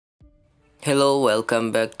Hello, welcome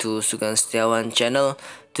back to Sugan Setiawan channel.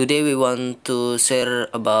 Today we want to share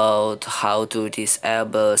about how to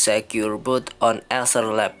disable secure boot on Acer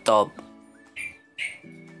laptop.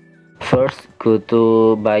 First, go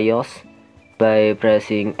to BIOS by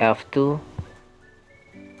pressing F2.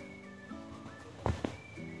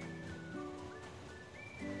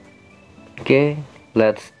 Okay,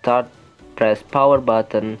 let's start. Press power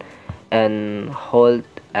button and hold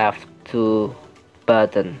F2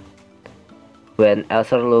 button when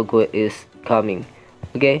Acer logo is coming.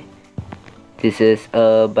 Okay, this is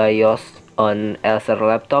a BIOS on Acer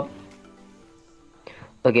laptop.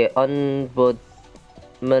 Okay, on boot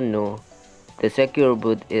menu, the secure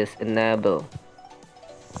boot is enabled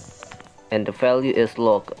and the value is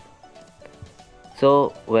locked.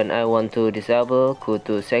 So when I want to disable, go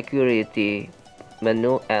to security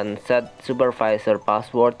menu and set supervisor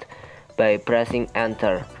password by pressing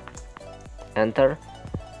enter and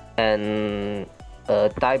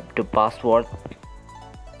type the password.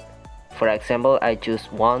 For example, I choose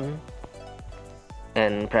 1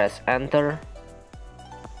 and press enter.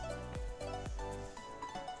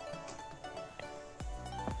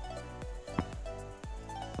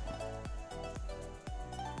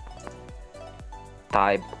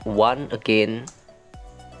 Type 1 again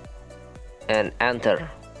and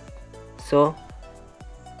enter. So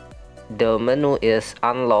the menu is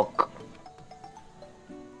unlocked.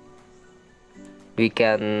 We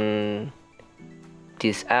can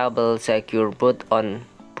disable secure boot on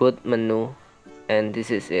boot menu, and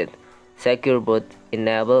this is it. Secure boot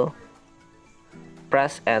enable.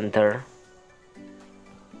 Press enter.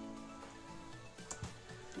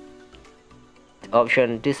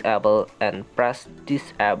 Option disable and press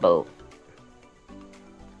disable.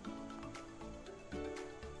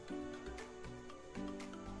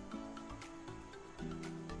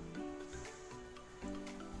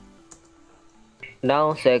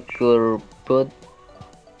 Now secure boot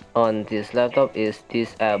on this laptop is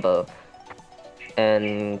disabled,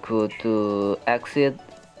 and go to exit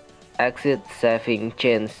saving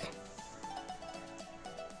change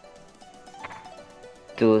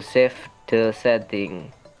to save the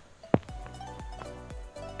setting.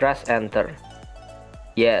 Press enter.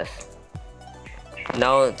 Yes,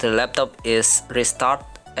 now the laptop is restart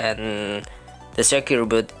and the secure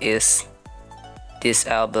boot is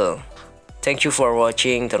disabled. Thank you for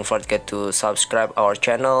watching. Don't forget to subscribe our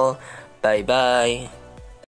channel. Bye bye.